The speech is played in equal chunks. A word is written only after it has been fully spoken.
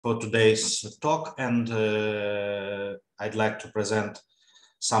for today's talk, and I'd like to present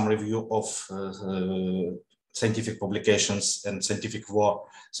some review of scientific publications and scientific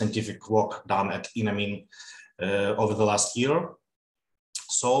work done at Enamine over the last year.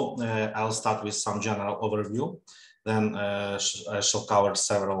 So I'll start with some general overview. Then I shall cover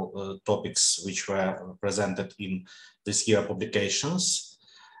several topics which were presented in this year publications,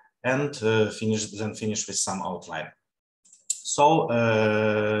 and finish with some outline. So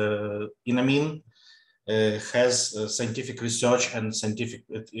Enamine has scientific research and scientific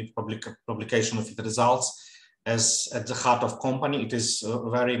publication of its results as at the heart of company. It is a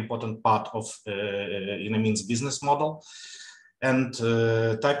very important part of Enamine's business model. And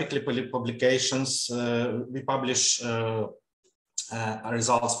typically publications, we publish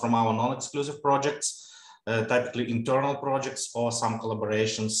results from our non-exclusive projects, typically internal projects or some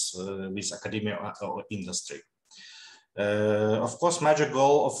collaborations with academia or industry. Of course, major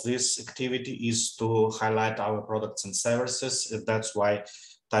goal of this activity is to highlight our products and services. That's why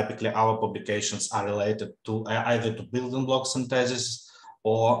typically our publications are related to either to building block synthesis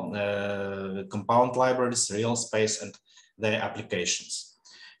or compound libraries, real space, and their applications.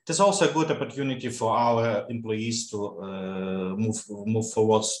 It is also a good opportunity for our employees to move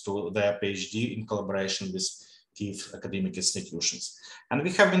forwards to their PhD in collaboration with key academic institutions. And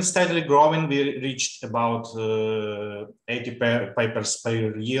we have been steadily growing. We reached about 80 papers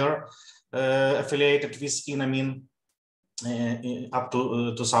per year affiliated with Enamine up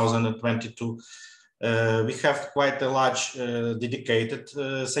to 2022. We have quite a large dedicated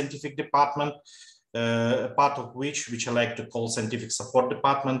scientific department, part of which I like to call scientific support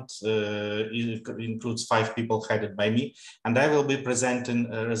department. It includes 5 people headed by me, and I will be presenting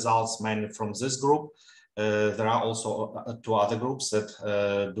results mainly from this group. There are also 2 other groups that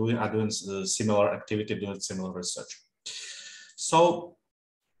are doing similar activity, doing similar research. So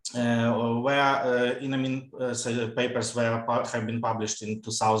where Enamine papers have been published in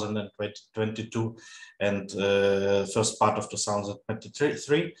 2022 and first part of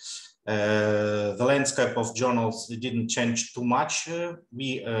 2023. The landscape of journals didn't change too much.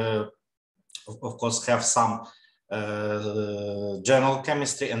 We, of course, have some general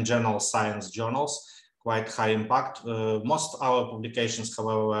chemistry and general science journals, quite high impact. Most of our publications,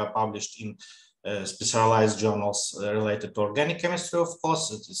 however, were published in specialized journals related to organic chemistry, of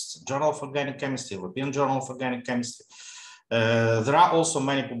course. It is Journal of Organic Chemistry, European Journal of Organic Chemistry. There are also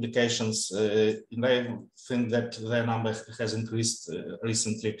many publications, and I think that their number has increased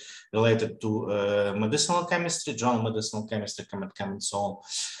recently, related to medicinal chemistry, Journal of Medicinal Chemistry, ChemChem, and so on.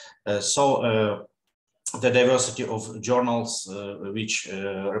 The diversity of journals which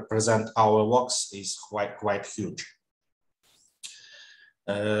represent our works is quite huge.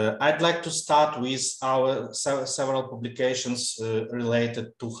 I'd like to start with our several publications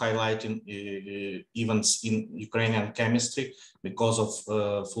related to highlighting events in Ukrainian chemistry because of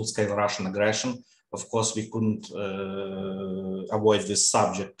full-scale Russian aggression. Of course, we couldn't avoid this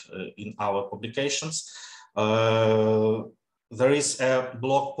subject in our publications. There is a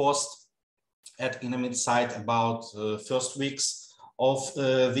blog post at Enamine site about first weeks of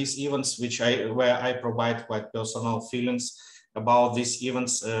these events, where I provide quite personal feelings about these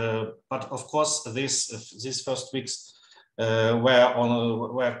events, but of course these first weeks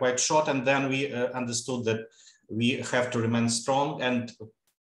were quite short, and then we understood that we have to remain strong, and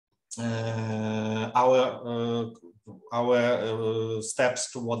our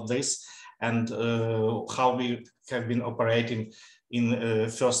steps toward this and how we have been operating in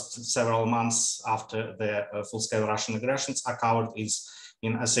first several months after the full-scale Russian aggressions are covered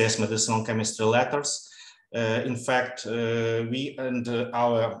in SAS Medicinal Chemistry letters. In fact, we and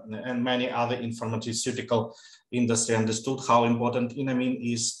many other in pharmaceutical industry understood how important Enamine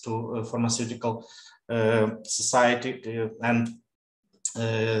is to pharmaceutical society, and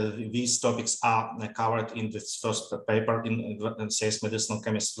these topics are covered in this first paper in SAS Medicinal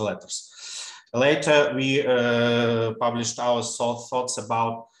Chemistry letters. Later, we published our thoughts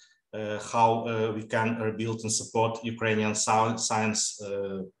about how we can rebuild and support Ukrainian science,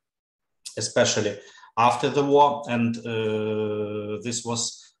 especially after the war, and this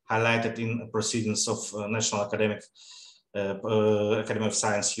was highlighted in proceedings of National Academy of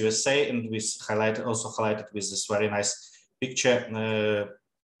Science USA, and we also highlighted with this very nice picture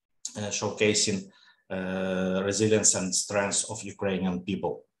showcasing resilience and strength of Ukrainian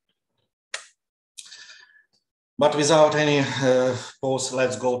people. But without any pause,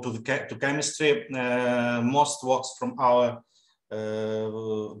 let's go to chemistry. Most works from our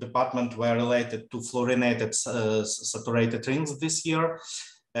department were related to fluorinated saturated rings this year.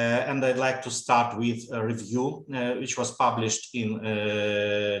 And I'd like to start with a review, which was published in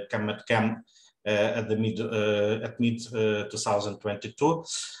ChemMedChem at mid 2022.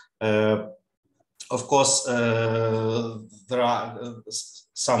 Of course, there are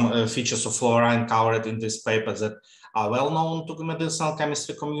some features of fluorine covered in this paper that are well known to the medicinal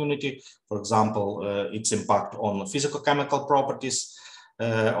chemistry community. For example, its impact on physicochemical properties,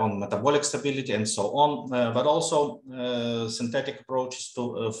 on metabolic stability, and so on. But also synthetic approaches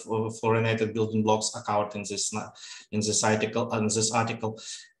to fluorinated building blocks are covered in this article.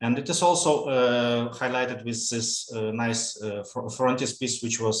 And it is also highlighted with this nice frontispiece,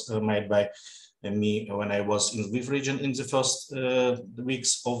 which was made by me when I was in the Lviv region in the first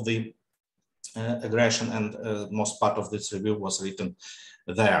weeks of the aggression, and most part of this review was written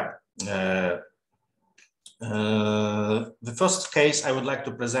there. The first case I would like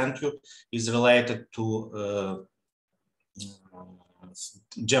to present you is related to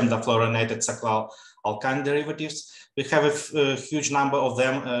gemdafluorinated cycloalkyne derivatives. We have a huge number of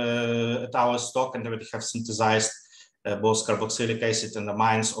them at our stock, and we have synthesized both carboxylic acid and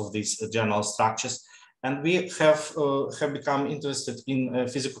amines of these general structures. And we have become interested in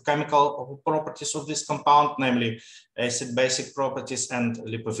physicochemical properties of this compound, namely acid-basic properties and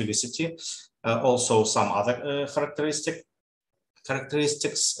lipophilicity. Also some other characteristics.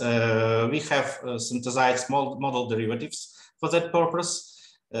 We have synthesized model derivatives for that purpose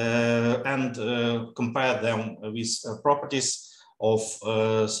and compare them with properties of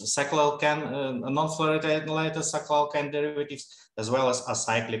cycloalkane, non-fluorinated cycloalkane derivatives, as well as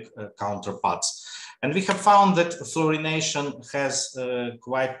acyclic counterparts. And we have found that fluorination has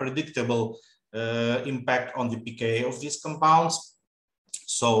quite predictable impact on the pKa of these compounds.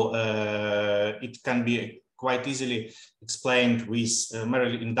 So it can be quite easily explained with a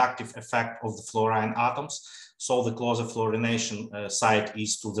merely inductive effect of the fluorine atoms. So the closer fluorination site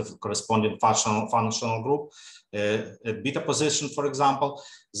is to the corresponding functional group, at beta position, for example,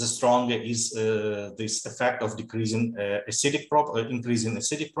 the stronger is this effect of decreasing increasing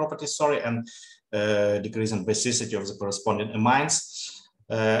acidic properties, and decreasing basicity of the corresponding amines.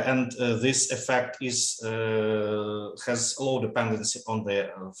 This effect has low dependency on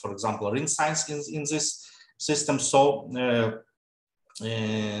the, for example, ring size in this system. So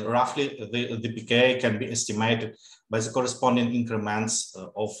roughly the pKa can be estimated by the corresponding increments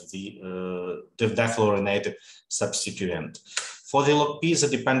of the defluorinated substituent. For the log P, the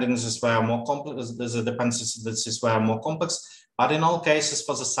dependencies were more complex. The dependencies were more complex, but in all cases,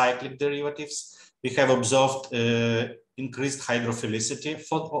 for the cyclic derivatives, we have observed increased hydrophilicity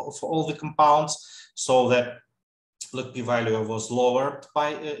for all the compounds, so that log P value was lowered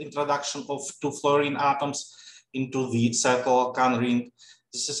by introduction of 2 fluorine atoms into the cycloalkane ring.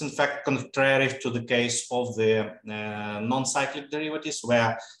 This is in fact contrary to the case of the non-cyclic derivatives,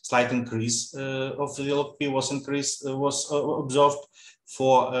 where slight increase of the log P was observed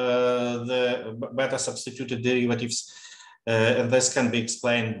for the beta substituted derivatives. And this can be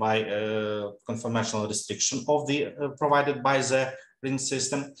explained by conformational restriction of the provided by the ring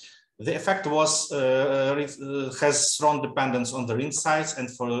system. The effect was has strong dependence on the ring size, and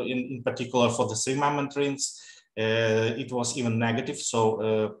for in particular for the 3-moment rings, it was even negative.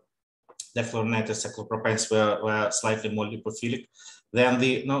 So defluorinated cyclopropanes were slightly more lipophilic than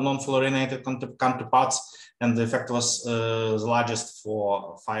the non-fluorinated counterparts, and the effect was the largest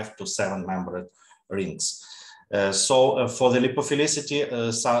for 5 to 7 membered rings. So for the lipophilicity,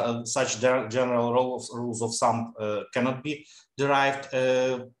 such general rules of thumb cannot be derived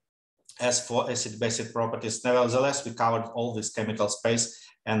as for acid-basic properties. Nevertheless, we covered all this chemical space,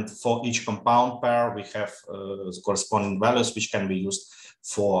 and for each compound pair, we have corresponding values which can be used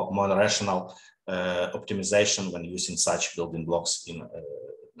for more rational optimization when using such building blocks in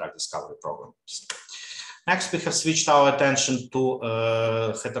drug discovery programs. Next, we have switched our attention to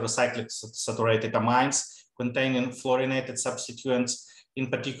heterocyclic saturated amines containing fluorinated substituents, in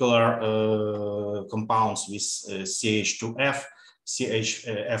particular compounds with CH2F,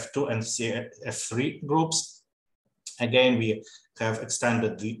 CHF2, and CF3 groups. Again, we have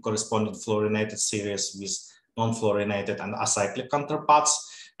extended the corresponding fluorinated series with non-fluorinated and acyclic counterparts.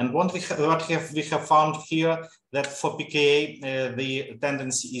 And what we have found here, that for pKa, the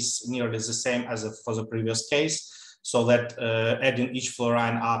tendency is nearly the same as for the previous case, so that adding each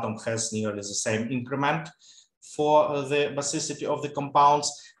fluorine atom has nearly the same increment for the basicity of the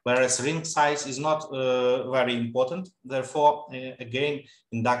compounds, whereas ring size is not very important. Therefore, again,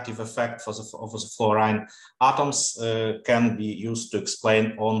 inductive effect for the fluorine atoms can be used to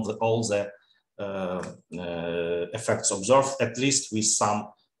explain all the effects observed, at least with some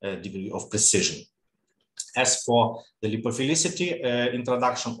degree of precision. As for the lipophilicity,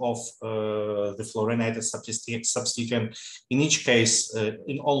 introduction of the fluorinated substituent, in each case,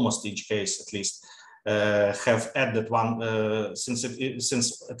 in almost each case at least, have added one, since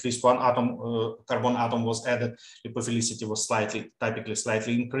at least one atom, carbon atom was added, lipophilicity was typically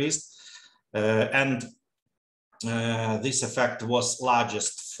slightly increased. And this effect was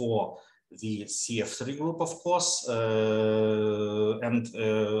largest for the CF3 group, of course, and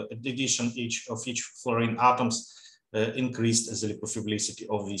addition each fluorine atoms increased the lipophilicity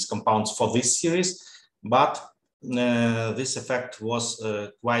of these compounds for this series, but this effect was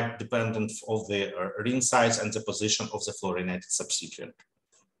quite dependent of the ring size and the position of the fluorinated substituent.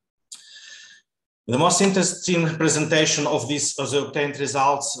 The most interesting presentation of this, of the obtained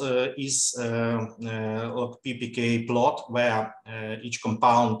results, is PPK plot, where each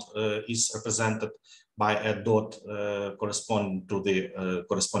compound is represented by a dot corresponding to the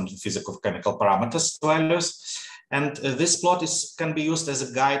corresponding physical-chemical parameters values. And this plot can be used as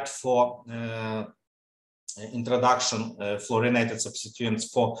a guide for introduction fluorinated substituents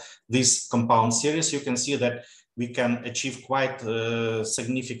for this compound series. You can see that we can achieve quite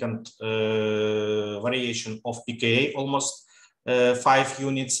significant variation of pKa, almost 5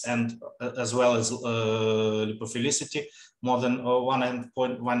 units, and as well as lipophilicity, more than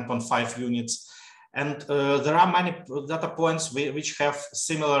 1.5 units. And there are many data points which have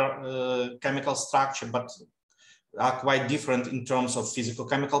similar chemical structure, but are quite different in terms of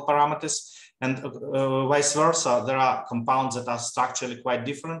physical-chemical parameters. And vice versa, there are compounds that are structurally quite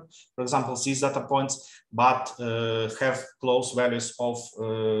different, for example, these data points, but have close values of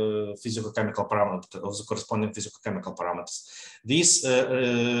physical-chemical parameters, of the corresponding physical-chemical parameters. These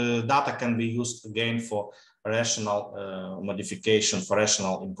data can be used again for rational modification, for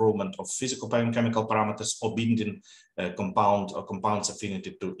rational improvement of physical-chemical parameters, or binding compound or compound's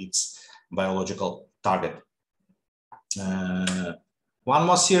affinity to its biological target. One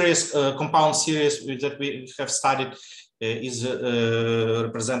more series, compound series that we have studied is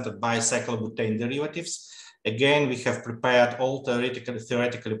represented by cyclobutane derivatives. Again, we have prepared all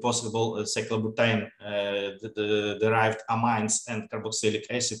theoretically possible cyclobutane derived amines and carboxylic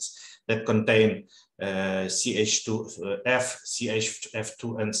acids that contain CH2F,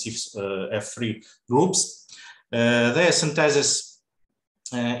 CHF2, and CF3 groups. Their synthesis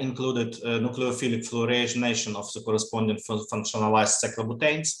included nucleophilic fluorination of the corresponding functionalized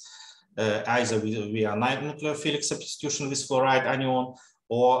cyclobutanes, either via nucleophilic substitution with fluoride anion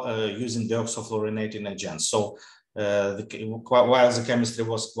or using deoxyfluorinating agents. So while the chemistry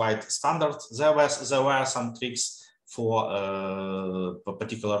was quite standard, there were some tricks for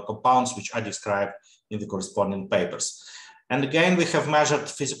particular compounds which are described in the corresponding papers. And again, we have measured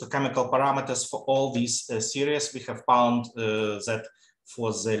physical-chemical parameters for all these series. We have found that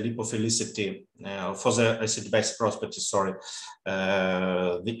for the lipophilicity, for the acid-base properties, sorry,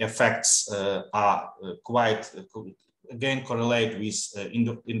 the effects are quite, again, correlate with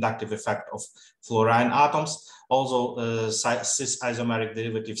inductive effect of fluorine atoms. Although cis isomeric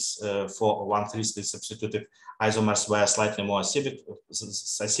derivatives for 1,3 substituted isomers were slightly more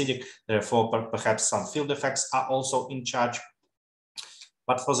acidic, therefore perhaps some field effects are also in charge.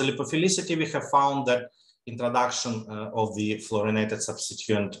 But for the lipophilicity, we have found that introduction of the fluorinated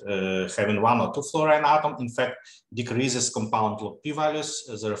substituent having 1 or 2 fluorine atom, in fact, decreases compound log P values,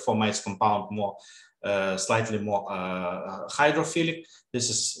 therefore makes compound more slightly more hydrophilic. This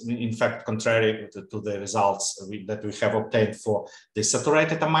is in fact contrary to the results that we have obtained for the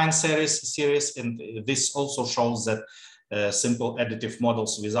saturated amine series, and this also shows that simple additive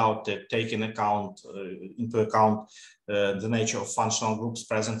models without taking into account the nature of functional groups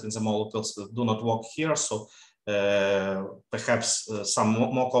present in the molecules do not work here. So perhaps some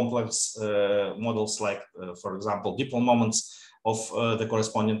more complex models, like for example dipole moments of the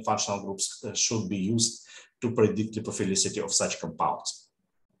corresponding functional groups, should be used to predict lipophilicity of such compounds.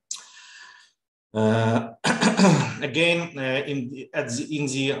 Again, in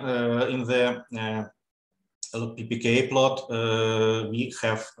the PPK plot, we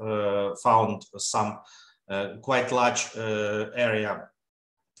have found some quite large area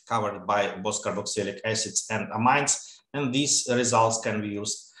covered by both carboxylic acids and amines, and these results can be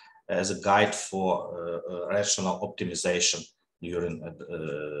used as a guide for rational optimization during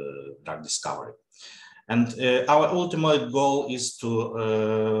drug discovery. And our ultimate goal is to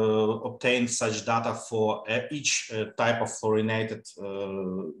obtain such data for each type of fluorinated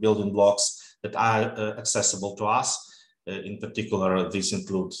building blocks that are accessible to us. In particular, these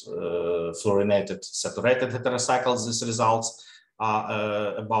include fluorinated saturated heterocycles. These results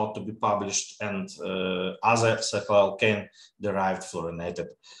are about to be published, and other cycloalkane derived fluorinated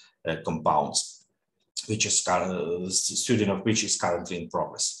compounds. which is studying of which is currently in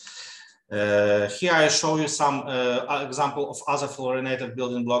progress. Here I show you some example of other fluorinated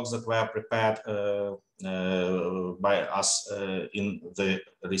building blocks that were prepared by us in the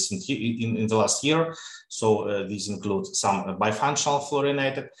last year. So these include some bifunctional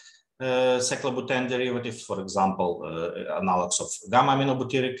fluorinated cyclobutane derivatives, for example, analogs of gamma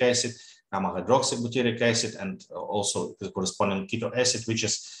aminobutyric acid, gamma hydroxybutyric acid, and also the corresponding keto acid, which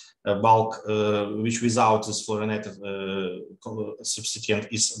is a bulk, which without this fluorinated substituent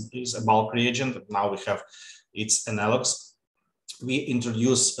is a bulk reagent. Now we have its analogs. We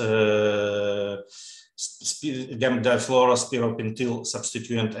introduce gamma-difluorospiropentyl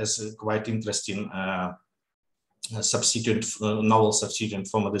substituent as a quite interesting substituent, novel substituent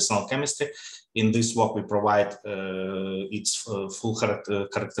for medicinal chemistry. In this work, we provide its full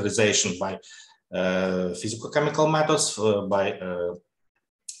characterization by physicochemical methods, by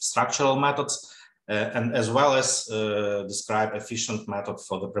structural methods, and as well as describe efficient method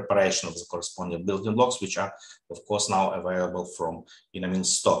for the preparation of the corresponding building blocks, which are, of course, now available from Enamine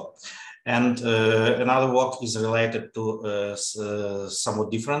store. And another work is related to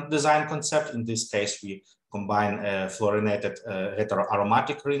somewhat different design concept. In this case, we combine fluorinated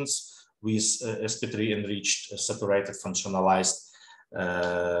heteroaromatic rings with sp3 enriched saturated functionalized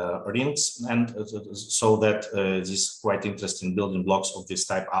rings, and so that these quite interesting building blocks of this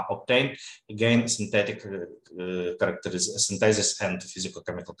type are obtained. Again, synthetic synthesis and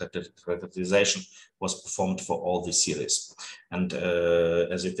physicochemical characterization was performed for all the series. And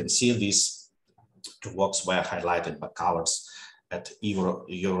as you can see, these two works were highlighted by covers at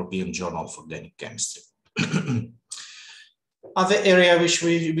European Journal of Organic Chemistry. Other area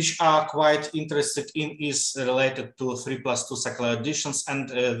which are quite interested in is related to 3+2 cyclic additions, and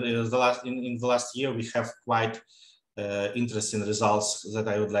in the last year we have quite interesting results that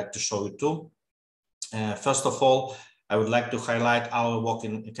I would like to show you too. First of all, I would like to highlight our work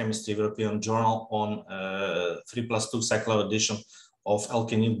in Chemistry European Journal on 3+2 cyclic addition of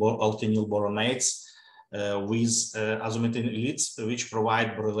alkenyl boronates with azomethylides, which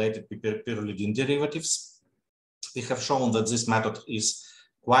provide borylated pyrrolidine derivatives. We have shown that this method is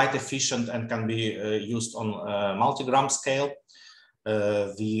quite efficient and can be used on a multi-gram scale.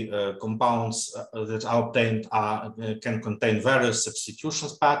 The compounds that are obtained can contain various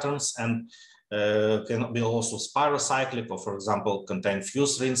substitutions patterns and can be also spirocyclic, or for example, contain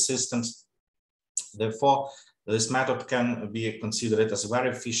fused ring systems. Therefore, this method can be considered as a very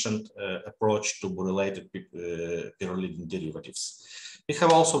efficient approach to borylated pyrrolidine derivatives. We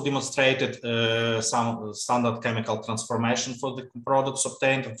have also demonstrated some standard chemical transformation for the products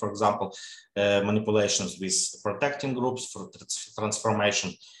obtained, and for example, manipulations with protecting groups for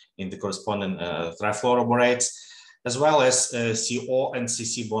transformation in the corresponding trifluoroborates, as well as CO and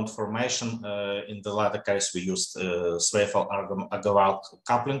CC bond formation. In the latter case, we used Zweifel-Agrawal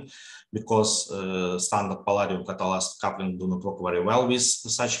coupling because standard palladium catalyzed coupling do not work very well with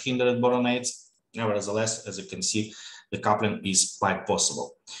such hindered boronates. Nevertheless, as you can see, the coupling is quite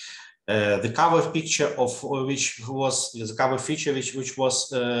possible. The cover picture of which was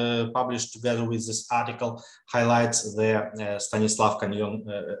published together with this article highlights the Stanislav Canyon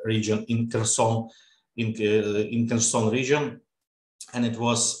region in Kherson, in Kherson region, and it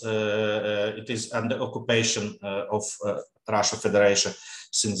is under occupation of Russia Federation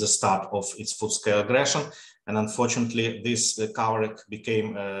since the start of its full-scale aggression. And unfortunately, this cover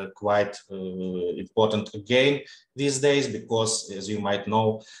became quite important again these days, because, as you might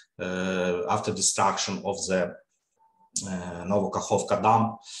know, after destruction of the Novokakhovka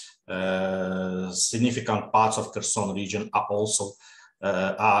Dam, significant parts of Kherson region are also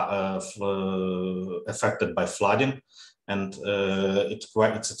affected by flooding, and it's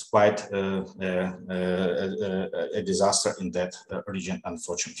quite a disaster in that region,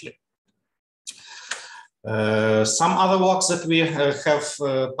 unfortunately. Some other works that we have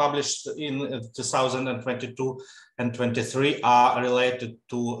published in 2022 and 23 are related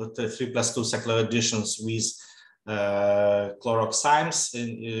to the 3+2 cyclic additions with chloroximes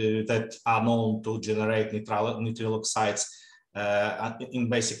that are known to generate nitrile oxides in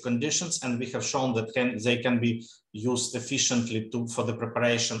basic conditions, and we have shown that they can be used efficiently for the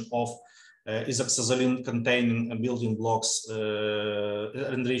preparation of isoxazoline containing building blocks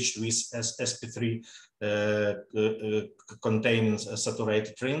enriched with sp3 containing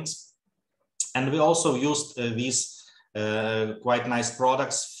saturated rings. And we also used these quite nice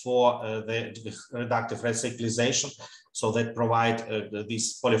products for the reductive recyclization, so that provide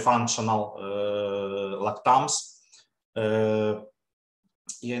these polyfunctional lactams.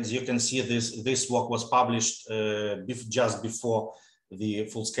 As you can see, this work was published just before the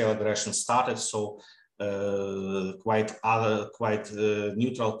full-scale aggression started. So quite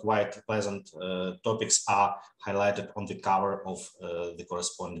neutral, quite pleasant topics are highlighted on the cover of the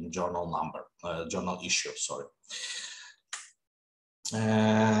corresponding journal number, journal issue, sorry.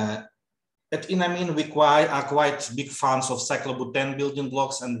 At Enamine, we are quite big fans of cyclobutane building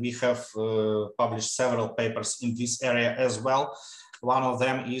blocks, and we have published several papers in this area as well. One of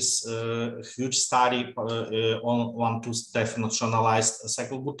them is a huge study on one to definitionalized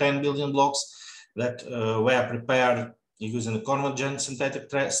cyclobutane building blocks that were prepared using a convergent synthetic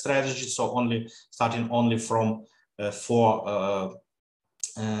strategy, so starting only from 4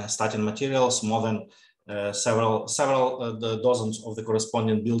 starting materials, more than several dozens of the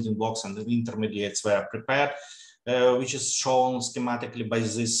corresponding building blocks and the intermediates were prepared, which is shown schematically by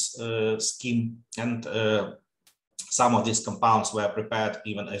this scheme. And some of these compounds were prepared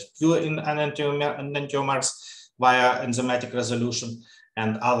even as pure enantiomers via enzymatic resolution,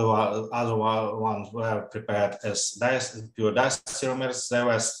 and other ones were prepared as pure diastereomers. They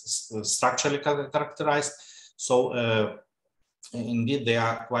were structurally characterized. So indeed,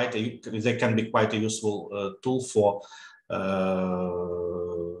 they can be quite a useful tool for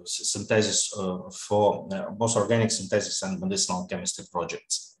synthesis for both organic synthesis and medicinal chemistry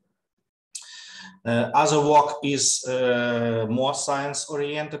projects. Other work is more science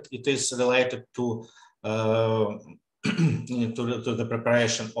oriented. It is related to the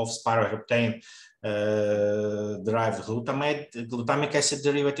preparation of spiroheptane derived glutamic acid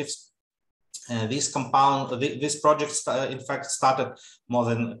derivatives. This project in fact started more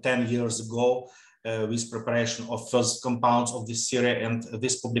than 10 years ago with preparation of first compounds of this series, and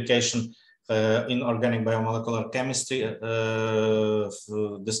this publication in Organic Biomolecular Chemistry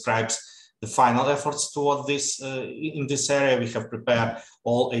describes the final efforts toward this. In this area, we have prepared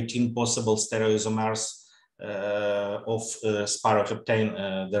all 18 possible stereoisomers of spiroheptane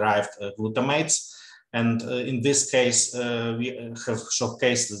derived glutamates. And in this case, we have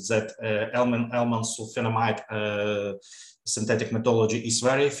showcased that Ellman sulfonamide synthetic methodology is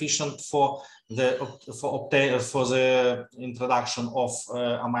very efficient for the introduction of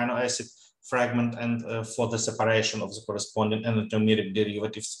amino acid fragment and for the separation of the corresponding enantiomeric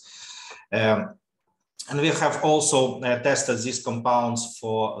derivatives. And we have also tested these compounds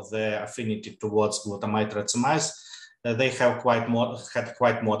for their affinity towards glutamate racemase. They have had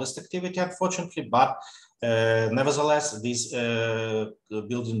quite modest activity, unfortunately, but nevertheless, these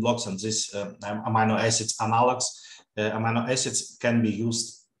building blocks and these amino acids analogs, amino acids can be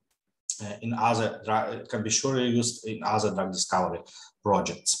used can be surely used in other drug discovery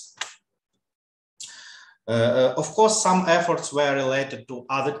projects. Of course, some efforts were related to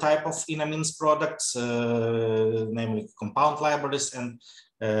other type of Enamines products, namely compound libraries and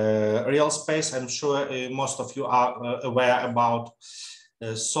real space. I'm sure most of you are aware about.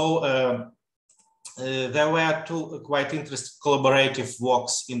 There were two quite interesting collaborative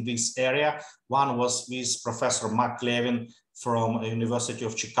works in this area. One was with Professor Mark Levin from University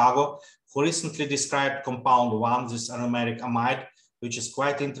of Chicago, who recently described compound 1, this aromatic amide, which is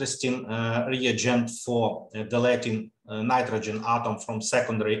quite interesting reagent for deleting nitrogen atom from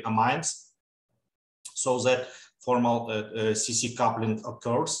secondary amines, so that formal CC coupling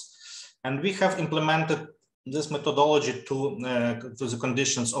occurs. And we have implemented this methodology to the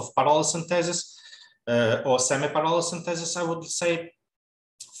conditions of parallel synthesis or semi-parallel synthesis, I would say,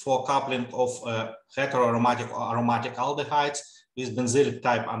 for coupling of heteroaromatic or aromatic aldehydes with benzylic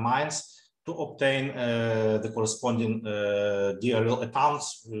type amines to obtain the corresponding diaryl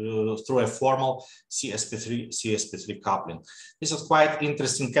ethans through a formal CSP3 coupling. This is quite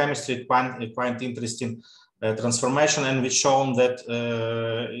interesting chemistry, quite interesting transformation, and we've shown that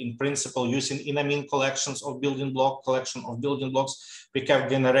in principle, using Enamine collection of building blocks, we can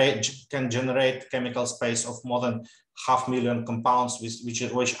generate chemical space of more than 500,000 compounds, which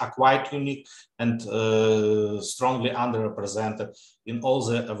are quite unique and strongly underrepresented in all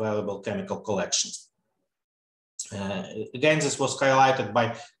the available chemical collections. Again, this was highlighted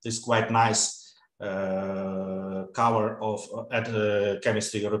by this quite nice cover at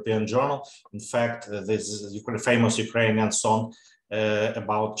Chemistry European Journal. In fact, this famous Ukrainian song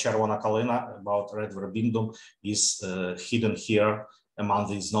about Chervona Kalina, about red verbindum, is hidden here among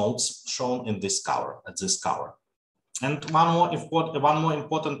these notes shown in this cover, at this cover. And one more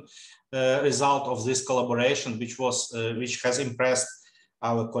important result of this collaboration, which has impressed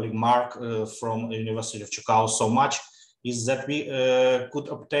our colleague Mark from the University of Chicago so much, is that we could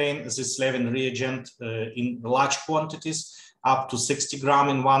obtain this Levin reagent in large quantities, up to 60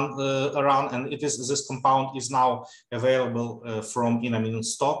 grams in one round, and this compound is now available from Enamine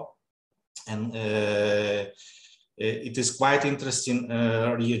stock. And it is quite interesting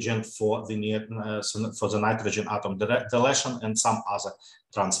reagent for the nitrogen atom deletion and some other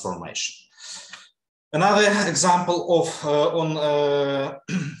transformation. Another example of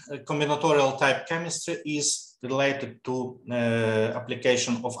combinatorial type chemistry is related to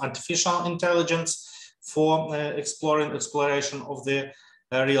application of artificial intelligence for exploration of the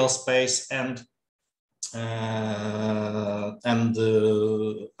real space and our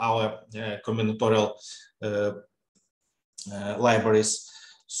combinatorial libraries.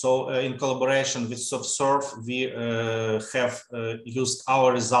 So in collaboration with SoftServe, we have used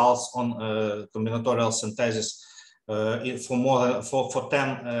our results on combinatorial synthesis for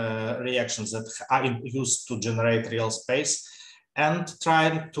 10 reactions that are used to generate real space, and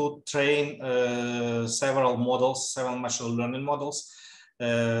trying to train several machine learning models.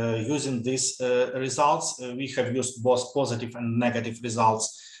 Using these results, we have used both positive and negative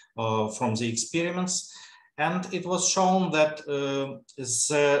results from the experiments. And it was shown that the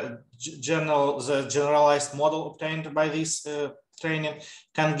generalized model obtained by this training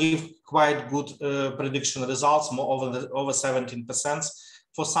can give quite good prediction results, over 17%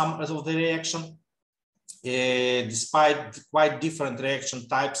 for some of the reaction, despite quite different reaction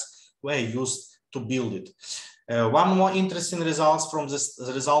types were used to build it. One more interesting result from this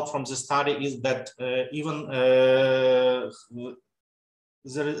study is that even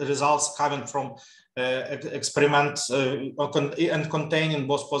the results coming from experiments and containing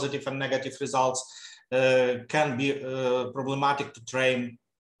both positive and negative results can be problematic to train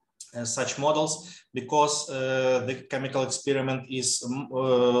such models, because the chemical experiment is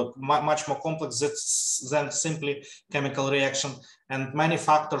much more complex than simply chemical reaction, and many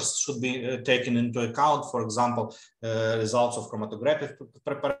factors should be taken into account. For example, results of chromatographic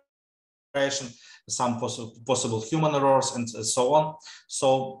preparation, some possible human errors, and so on.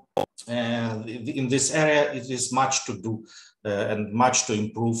 So in this area, it is much to do and much to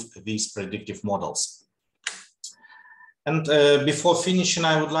improve these predictive models. And before finishing,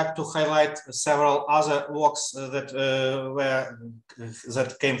 I would like to highlight several other works that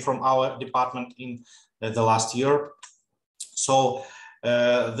came from our department in the last year. So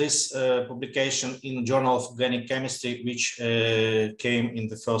this publication in Journal of Organic Chemistry, which came in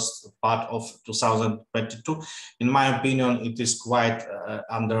the first part of 2022, in my opinion, it is quite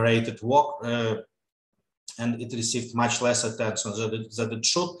underrated work, and it received much less attention than it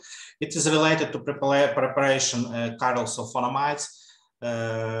should. It is related to preparation chiral sulfonamides.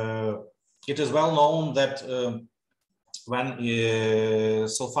 It is well known that when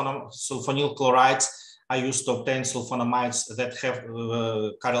sulfonyl chlorides are used to obtain sulfonamides that have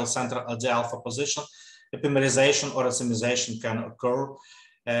chiral center at the alpha position, epimerization or racemization can occur.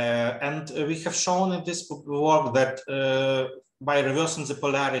 And we have shown in this work that by reversing the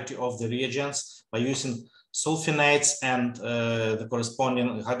polarity of the reagents, by using sulfinates and the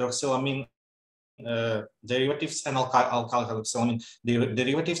corresponding hydroxylamine derivatives and alkyl hydroxylamine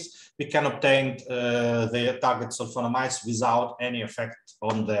derivatives, we can obtain the target sulfonamides without any effect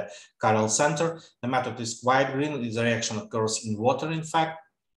on the chiral center. The method is quite green. The reaction occurs in water, in fact,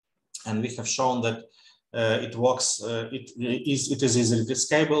 and we have shown that it works. It is easily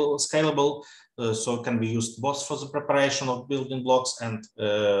scalable. So it can be used both for the preparation of building blocks and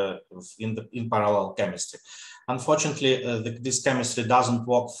in parallel chemistry. Unfortunately, this chemistry doesn't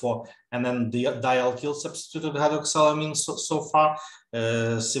work for NN-dialkyl substituted hydroxylamine so far.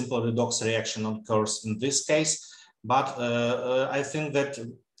 Simple redox reaction occurs in this case, but I think that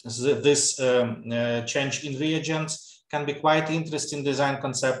this change in reagents can be quite interesting design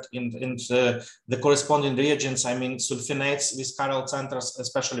concept in the corresponding reagents. I mean, sulfinates with chiral centers,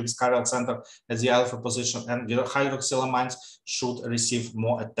 especially with chiral center at the alpha position, and the hydroxylamines should receive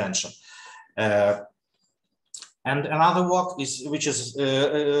more attention. And another work which is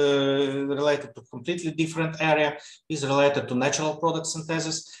related to completely different area, is related to natural product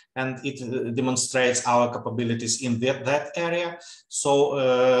synthesis, and it demonstrates our capabilities in that area.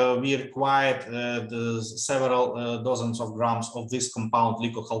 So we required several dozens of grams of this compound,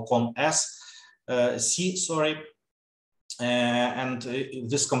 licohalcone and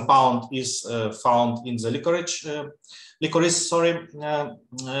this compound is found in the licorice,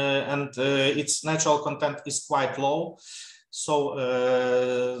 and its natural content is quite low. So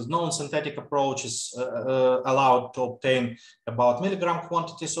non-synthetic approaches allowed to obtain about milligram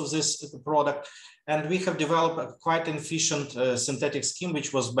quantities of this product. And we have developed a quite efficient synthetic scheme,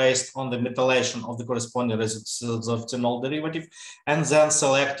 which was based on the methylation of the corresponding residues of phenol derivative, and then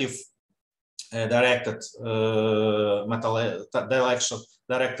selective directed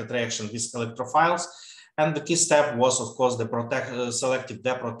reaction with electrophiles. And the key step was, of course, the selective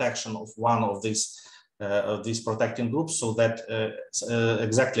deprotection of one of these of these protecting groups, so that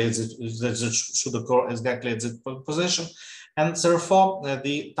exactly as it should occur exactly at the position, and therefore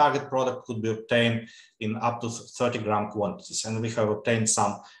the target product could be obtained in up to 30-gram quantities. And we have obtained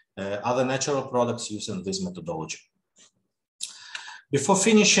some other natural products using this methodology. Before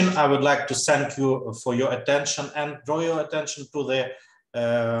finishing, I would like to thank you for your attention and draw your attention to the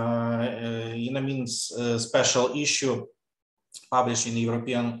Enamine's special issue published in the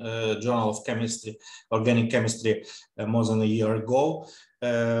European Journal of Chemistry, Organic Chemistry, more than a year ago.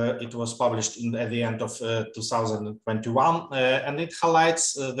 It was published at the end of 2021, and it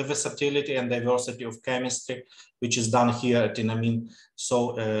highlights the versatility and diversity of chemistry, which is done here at Enamine.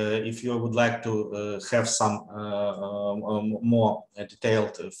 So if you would like to have some more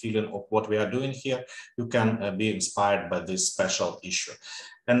detailed feeling of what we are doing here, you can be inspired by this special issue.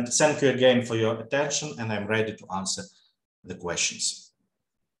 And thank you again for your attention, and I'm ready to answer the questions.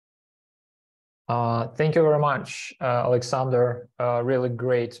 Thank you very much, Alexander. Really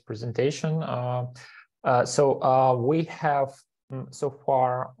great presentation. We have so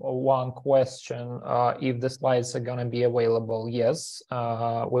far one question. If the slides are going to be available, yes,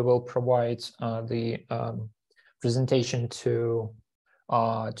 we will provide the presentation to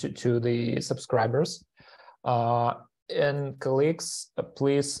the subscribers. And colleagues,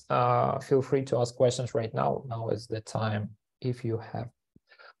 please feel free to ask questions right now. Now is the time if you have.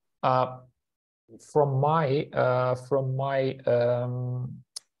 From my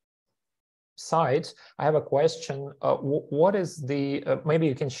side, I have a question. What is the maybe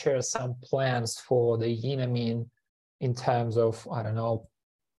you can share some plans for the Enamine in terms of, I don't know,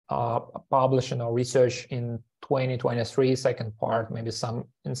 publishing or research in 2023, second part, maybe some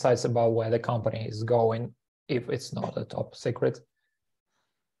insights about where the company is going, if it's not a top secret.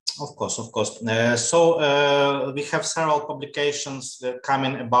 Of course, of course. We have several publications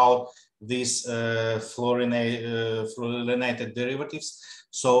coming about these fluorinated derivatives.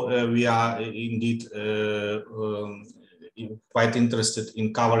 So we are indeed quite interested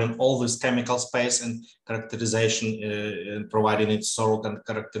in covering all this chemical space and characterization, and providing its thorough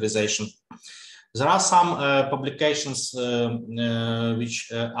characterization. There are some publications which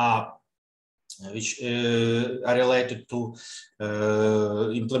are related to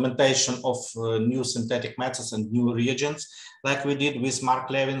implementation of new synthetic methods and new reagents, like we did with Mark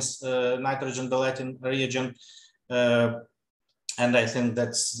Levin's nitrogen deleting reagent. And I think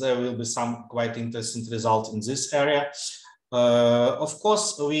that there will be some quite interesting results in this area. Of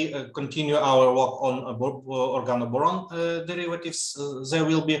course, we continue our work on organoboron derivatives. There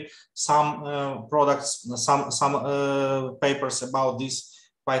will be some products, some papers about these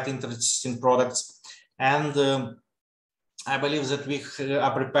quite interesting products. And I believe that we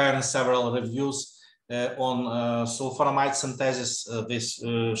are preparing several reviews on sulfonamide synthesis. This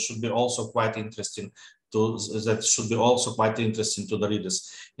should be also quite interesting to the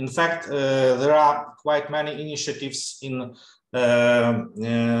readers. In fact, there are quite many initiatives in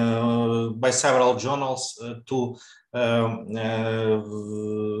by several journals to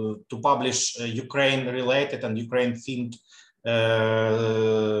publish Ukraine-related and Ukraine-themed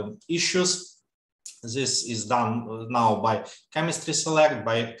issues. This is done now by Chemistry Select,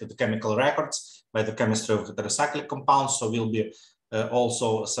 by the Chemical Records, by the Chemistry of Heterocyclic Compounds. So we'll be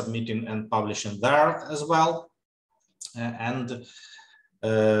also submitting and publishing there as well. And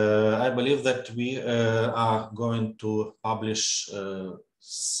I believe that we are going to publish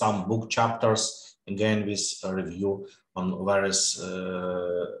some book chapters, again with a review on various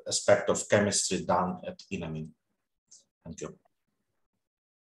aspects of chemistry done at Enamine. Thank you.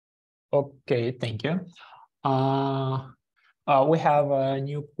 Okay, thank you. We have a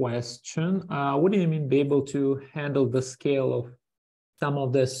new question. Would Enamine be able to handle the scale of some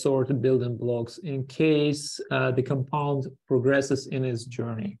of the sorted building blocks in case the compound progresses in its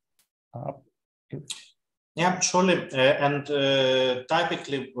journey? Yeah, surely. And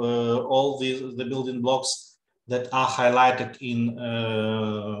typically, all the building blocks that are highlighted in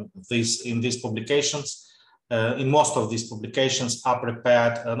these publications, in most of these publications, are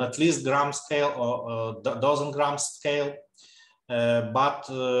prepared on at least gram scale or dozen gram scale. But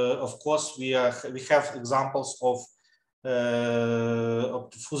of course, we have examples of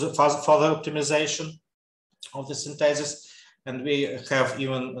further optimization of the synthesis, and we have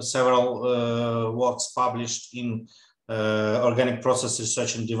even several works published in organic process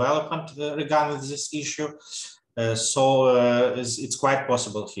research and development regarding this issue. So it's quite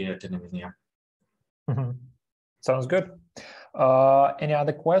possible here at Enamine. Mm-hmm. Sounds good. Any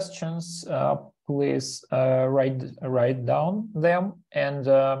other questions? Please write down them, and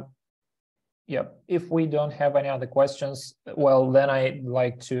Yep. If we don't have any other questions, well, then I'd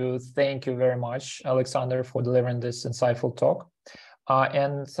like to thank you very much, Alexander, for delivering this insightful talk.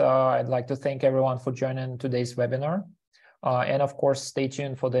 And I'd like to thank everyone for joining today's webinar. And of course, stay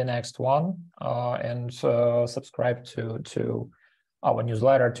tuned for the next one and subscribe to our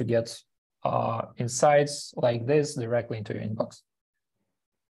newsletter to get insights like this directly into your inbox.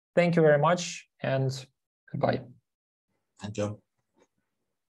 Thank you very much and goodbye. Thank you.